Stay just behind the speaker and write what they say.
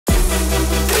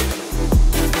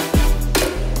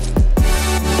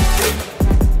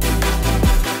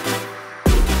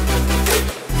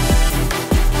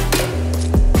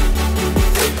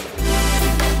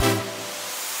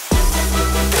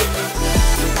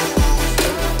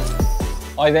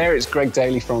Hi there, it's Greg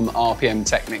Daly from RPM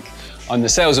Technik. I'm the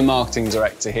Sales and Marketing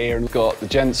Director here, and we've got the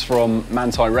gents from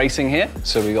Manthey-Racing here.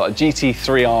 So we've got a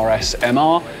GT3RS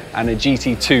MR and a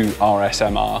GT2RS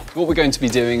MR. What we're going to be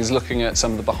doing is looking at some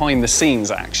of the behind the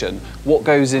scenes action, what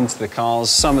goes into the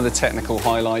cars, some of the technical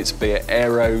highlights, be it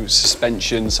aero,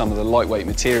 suspension, some of the lightweight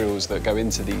materials that go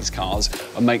into these cars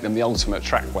and make them the ultimate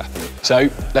track weapon. So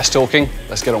less talking,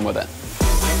 let's get on with it.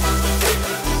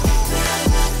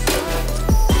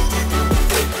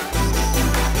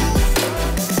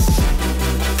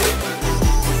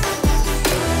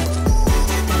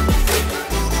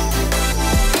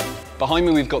 Behind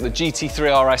me we've got the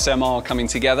GT3RS MR coming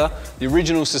together. The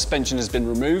original suspension has been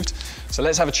removed. So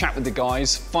let's have a chat with the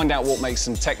guys, find out what makes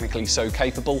them technically so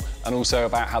capable and also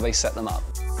about how they set them up.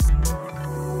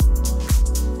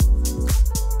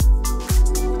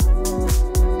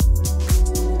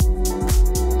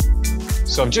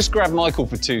 So I've just grabbed Michael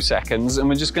for 2 seconds and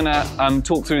we're just going to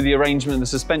talk through the arrangement of the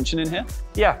suspension in here.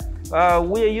 Yeah.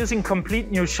 We are using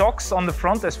complete new shocks on the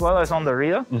front as well as on the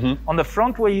rear. On the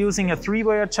front we're using a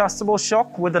 3-way adjustable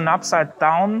shock with an upside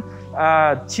down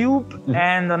tube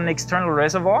and an external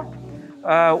reservoir.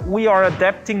 We are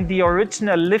adapting the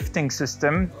original lifting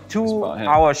system to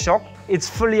our shock. It's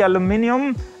fully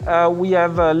aluminium. We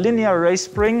have a linear race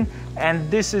spring,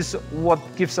 and this is what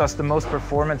gives us the most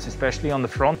performance, especially on the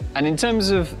front. And in terms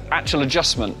of actual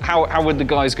adjustment, how would the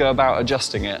guys go about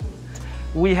adjusting it?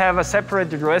 We have a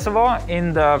separated reservoir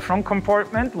in the front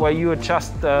compartment where you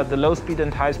adjust the low speed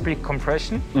and high speed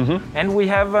compression. And we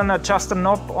have an adjuster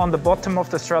knob on the bottom of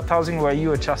the strut housing where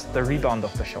you adjust the rebound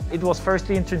of the shock. It was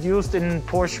firstly introduced in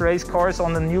Porsche race cars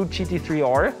on the new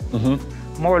GT3R.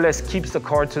 More or less keeps the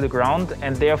car to the ground,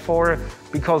 and therefore,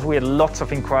 because we had lots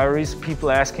of inquiries, people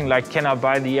asking like, can I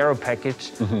buy the aero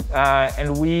package?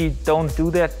 And we don't do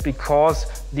that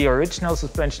because the original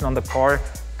suspension on the car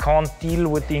can't deal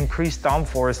with the increased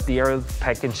downforce the aero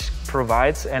package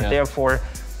provides, and therefore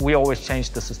we always change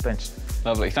the suspension.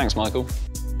 Lovely, thanks Michael.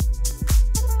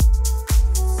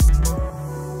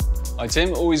 Hi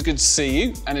Tim, always good to see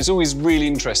you, and it's always really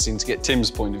interesting to get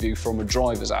Tim's point of view from a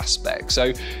driver's aspect.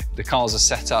 So the cars are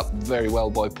set up very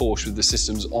well by Porsche with the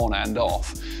systems on and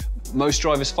off. Most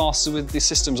drivers faster with the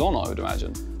systems on, I would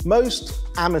imagine. Most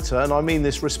amateur, and I mean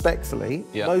this respectfully,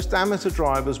 most amateur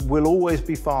drivers will always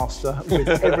be faster with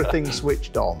everything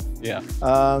switched on.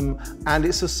 And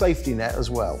it's a safety net as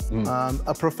well.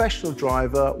 A professional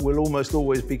driver will almost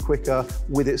always be quicker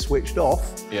with it switched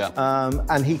off,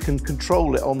 and he can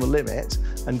control it on the limit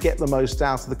and get the most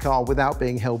out of the car without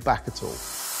being held back at all.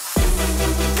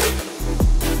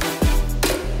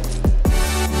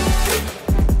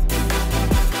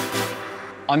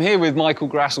 I'm here with Michael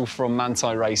Grassel from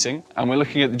Manthey-Racing, and we're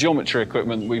looking at the geometry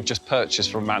equipment that we've just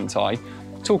purchased from Manthey.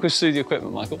 Talk us through the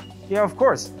equipment, Michael. Yeah, of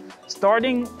course.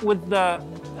 Starting with the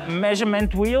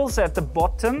measurement wheels at the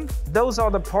bottom, those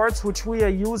are the parts which we are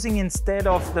using instead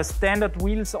of the standard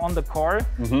wheels on the car.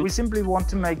 We simply want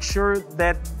to make sure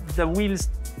that the wheels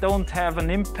don't have an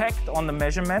impact on the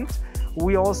measurement.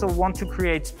 We also want to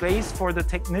create space for the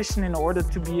technician in order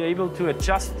to be able to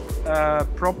adjust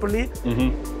properly,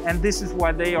 and this is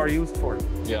what they are used for.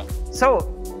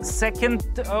 So, second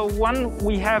one,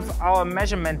 we have our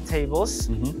measurement tables.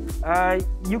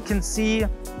 You can see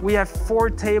we have 4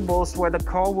 tables where the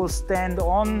car will stand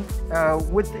on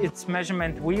with its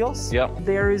measurement wheels.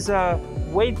 There is a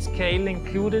weight scale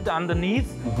included underneath,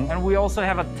 and we also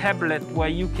have a tablet where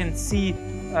you can see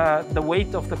the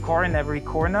weight of the car in every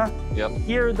corner.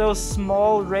 Here, those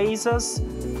small razors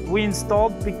we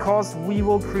installed because we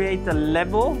will create a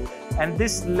level, and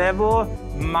this level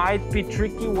might be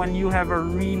tricky when you have a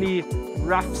really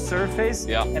rough surface,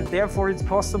 and therefore it's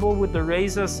possible with the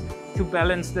razors to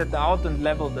balance that out and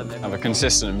level the level. Have a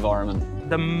consistent environment.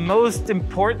 The most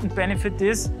important benefit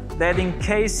is that in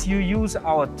case you use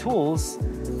our tools,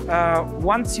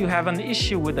 once you have an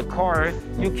issue with the car,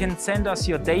 you can send us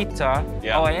your data.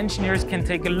 Our engineers can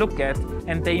take a look at,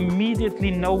 and they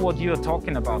immediately know what you're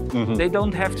talking about. They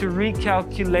don't have to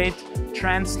recalculate,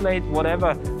 translate,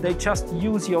 whatever. They just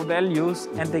use your values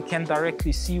and they can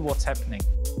directly see what's happening.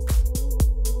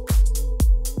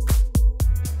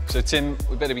 So Tim,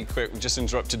 we better be quick. We just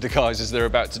interrupted the guys as they're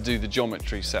about to do the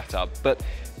geometry setup. But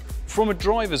from a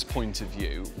driver's point of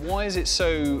view, why is it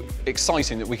so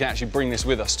exciting that we can actually bring this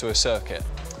with us to a circuit?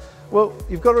 Well,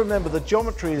 you've got to remember the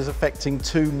geometry is affecting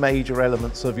two major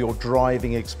elements of your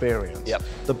driving experience. Yep.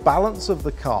 The balance of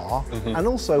the car and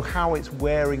also how it's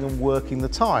wearing and working the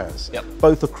tyres, yep.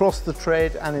 both across the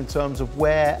tread and in terms of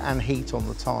wear and heat on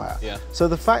the tyre. Yeah. So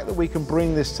the fact that we can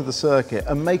bring this to the circuit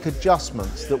and make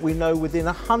adjustments that we know within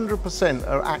 100%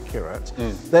 are accurate,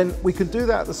 then we can do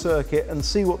that at the circuit and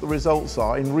see what the results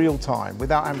are in real time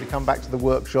without having to come back to the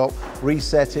workshop,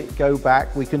 reset it, go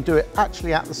back. We can do it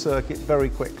actually at the circuit very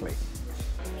quickly.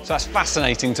 So that's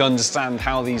fascinating to understand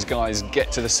how these guys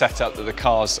get to the setup that the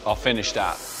cars are finished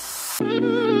at.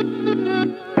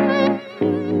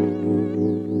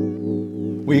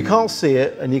 Well, you can't see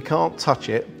it and you can't touch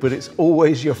it, but it's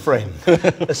always your friend,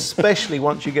 especially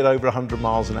once you get over 100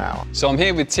 miles an hour. So I'm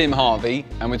here with Tim Harvey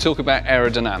and we're talking about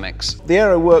aerodynamics. The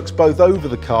aero works both over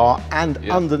the car and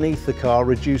underneath the car,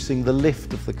 reducing the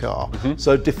lift of the car.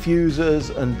 So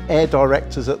diffusers and air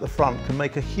directors at the front can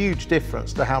make a huge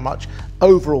difference to how much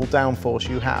overall downforce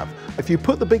you have. If you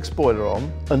put the big spoiler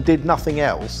on and did nothing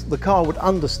else, the car would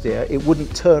understeer, it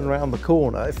wouldn't turn around the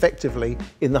corner effectively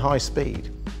in the high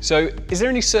speed. So is there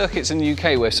any circuits in the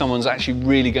UK where someone's actually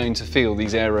really going to feel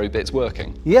these aero bits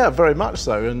working? Yeah, very much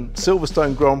so, and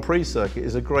Silverstone Grand Prix circuit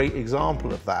is a great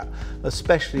example of that,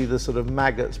 especially the sort of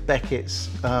Maggots, Beckett's,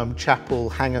 Chapel,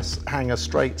 Hanger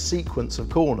Straight sequence of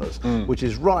corners, which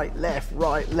is right, left,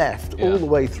 all the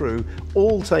way through,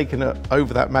 all taken at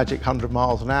over that magic 100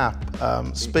 miles an hour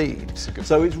speed.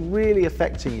 So it's really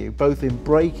affecting you, both in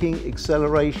braking,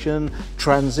 acceleration,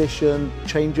 transition,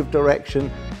 change of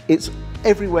direction. It's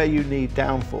everywhere you need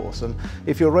downforce, and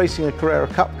if you're racing a Carrera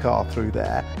Cup car through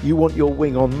there, you want your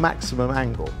wing on maximum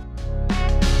angle.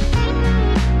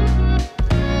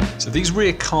 So these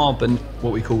rear carbon,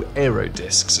 what we call aero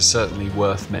discs, are certainly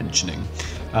worth mentioning.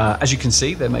 As you can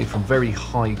see, they're made from very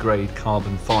high grade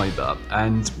carbon fibre,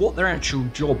 and what their actual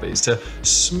job is to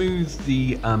smooth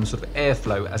the sort of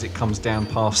airflow as it comes down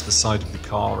past the side of the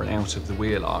car and out of the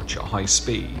wheel arch at high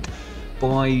speed.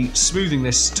 By smoothing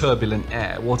this turbulent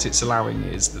air, what it's allowing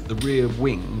is that the rear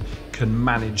wing can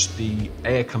manage the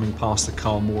air coming past the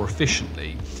car more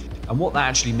efficiently. And what that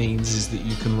actually means is that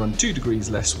you can run 2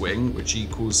 degrees less wing, which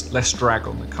equals less drag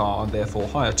on the car and therefore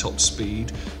higher top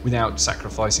speed without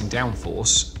sacrificing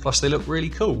downforce. Plus they look really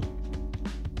cool.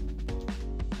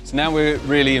 So now we're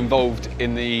really involved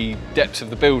in the depths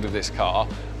of the build of this car.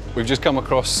 We've just come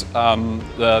across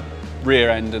the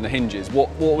rear end and the hinges. What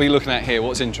are we looking at here?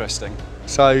 What's interesting?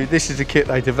 So this is the kit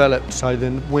they developed, so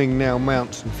the wing now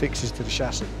mounts and fixes to the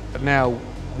chassis. But now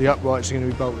the uprights are going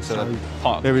to be bolted, so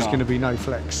there is going to be no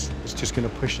flex. It's just going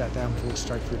to push that downforce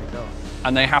straight through the car.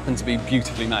 And they happen to be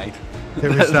beautifully made.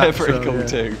 There is that, they're pretty cool yeah.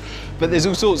 too. But there's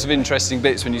all sorts of interesting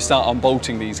bits when you start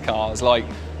unbolting these cars, like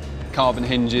carbon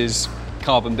hinges,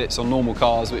 carbon bits on normal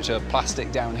cars which are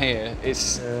plastic down here.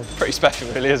 It's pretty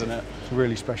special really, isn't it? It's a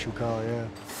really special car, yeah.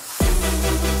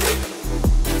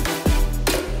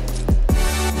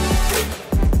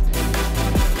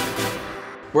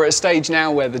 We're at a stage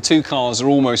now where the two cars are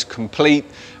almost complete,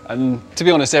 and to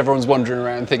be honest, everyone's wandering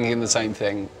around thinking the same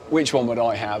thing. Which one would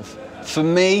I have? For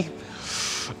me,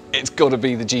 it's got to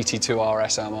be the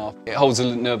GT2RS MR. It holds a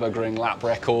Nürburgring lap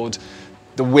record.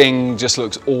 The wing just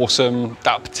looks awesome.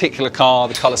 That particular car,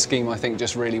 the colour scheme, I think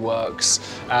just really works.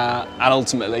 And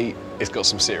ultimately, it's got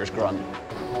some serious grunt.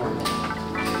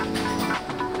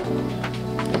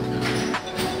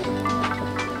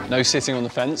 No sitting on the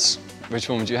fence. Which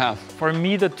one would you have? For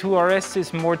me, the 2RS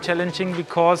is more challenging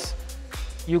because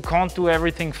you can't do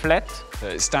everything flat.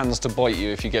 It stands to bite you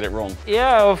if you get it wrong.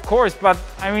 Yeah, of course, but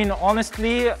I mean,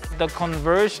 honestly, the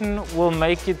conversion will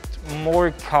make it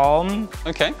more calm.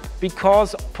 Okay.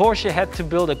 Because Porsche had to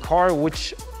build a car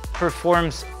which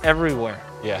performs everywhere.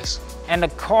 Yes. And a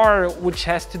car which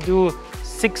has to do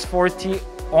 640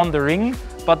 on the ring,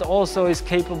 but also is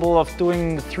capable of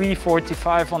doing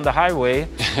 345 on the highway,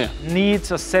 needs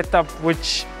a setup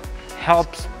which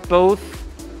helps both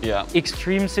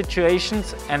extreme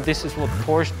situations, and this is what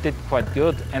Porsche did quite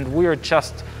good, and we are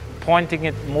just pointing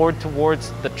it more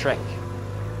towards the track.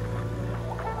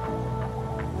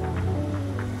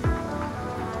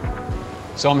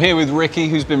 So I'm here with Ricky,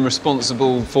 who's been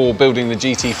responsible for building the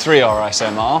GT3RS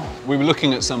MR. We were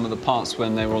looking at some of the parts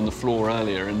when they were on the floor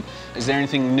earlier, and is there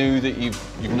anything new that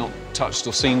you've not touched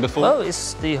or seen before? Well,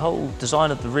 it's the whole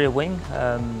design of the rear wing.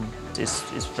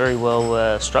 It's very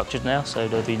well structured now, so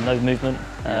there'll be no movement,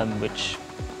 which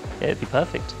it'd be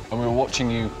perfect. And we were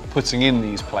watching you putting in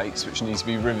these plates, which need to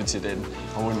be riveted in.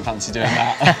 I wouldn't fancy doing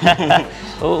that.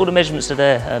 Well, all the measurements are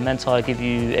there. Manthey give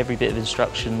you every bit of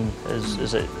instruction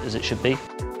as it should be.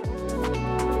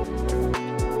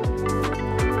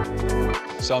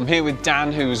 So I'm here with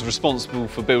Dan, who's responsible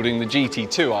for building the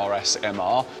GT2RS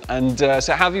MR. And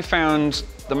so how have you found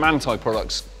the Manthey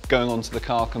products going onto the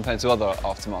car compared to other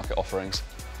aftermarket offerings?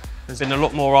 There's been a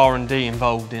lot more R&D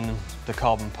involved in the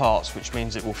carbon parts, which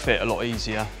means it will fit a lot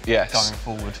easier going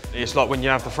forward. It's like when you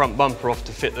have the front bumper off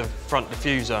to fit the front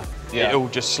diffuser, it all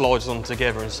just slides on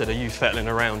together instead of you fettling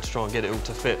around to try and get it all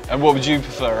to fit. And what would you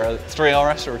prefer, a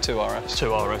 3RS or a 2RS?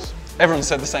 2RS. Everyone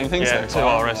said the same thing so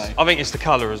far. 2RS. I think it's the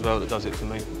colour as well that does it for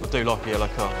me. I do like a yellow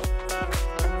car.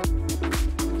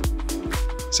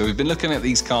 So we've been looking at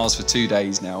these cars for 2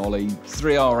 days now, Ollie.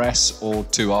 3RS or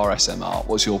 2RS MR,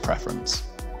 what's your preference?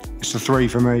 It's a 3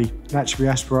 for me. Naturally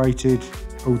aspirated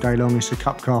all day long. It's a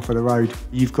cup car for the road.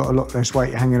 You've got a lot less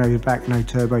weight hanging over your back, no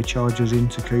turbochargers,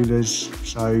 intercoolers,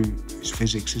 so it's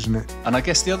physics, isn't it? And I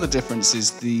guess the other difference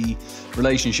is the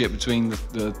relationship between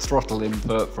the throttle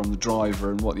input from the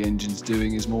driver and what the engine's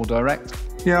doing is more direct.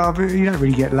 Yeah, you don't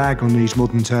really get lag on these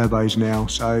modern turbos now,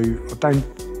 so I don't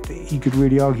think you could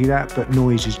really argue that, but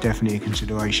noise is definitely a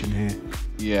consideration here.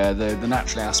 Yeah, the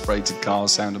naturally aspirated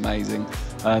cars sound amazing,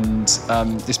 and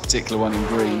this particular one in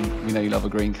green, we know you love a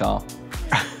green car.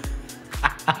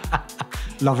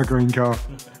 Love a green car.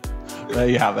 There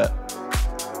you have it.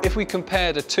 If we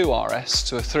compared a 2RS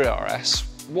to a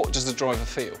 3RS, what does the driver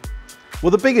feel?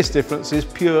 Well, the biggest difference is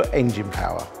pure engine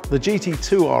power. The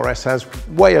GT2RS has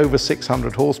way over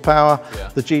 600 horsepower,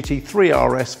 the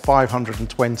GT3RS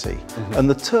 520, and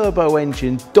the turbo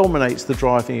engine dominates the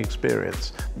driving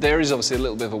experience. There is obviously a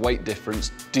little bit of a weight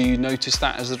difference. Do you notice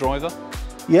that as a driver?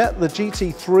 Yeah, the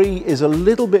GT3 is a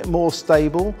little bit more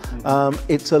stable.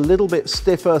 It's a little bit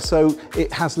stiffer, so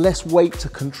it has less weight to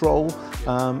control.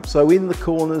 So in the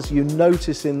corners, you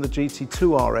notice in the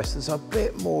GT2RS, there's a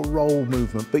bit more roll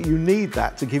movement, but you need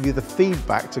that to give you the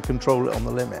feedback to control it on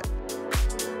the limit.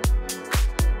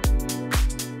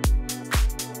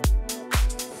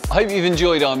 I hope you've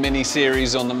enjoyed our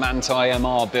mini-series on the Manthey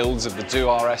MR builds of the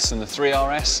 2RS and the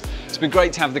 3RS. It's been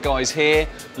great to have the guys here,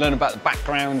 learn about the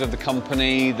background of the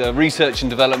company, the research and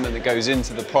development that goes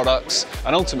into the products,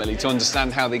 and ultimately to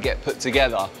understand how they get put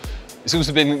together. It's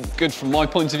also been good from my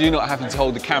point of view, not having to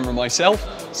hold the camera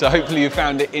myself, so hopefully you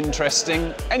found it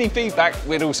interesting. Any feedback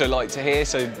we'd also like to hear,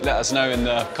 so let us know in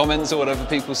the comments or whatever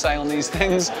people say on these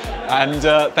things, and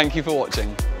thank you for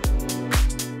watching.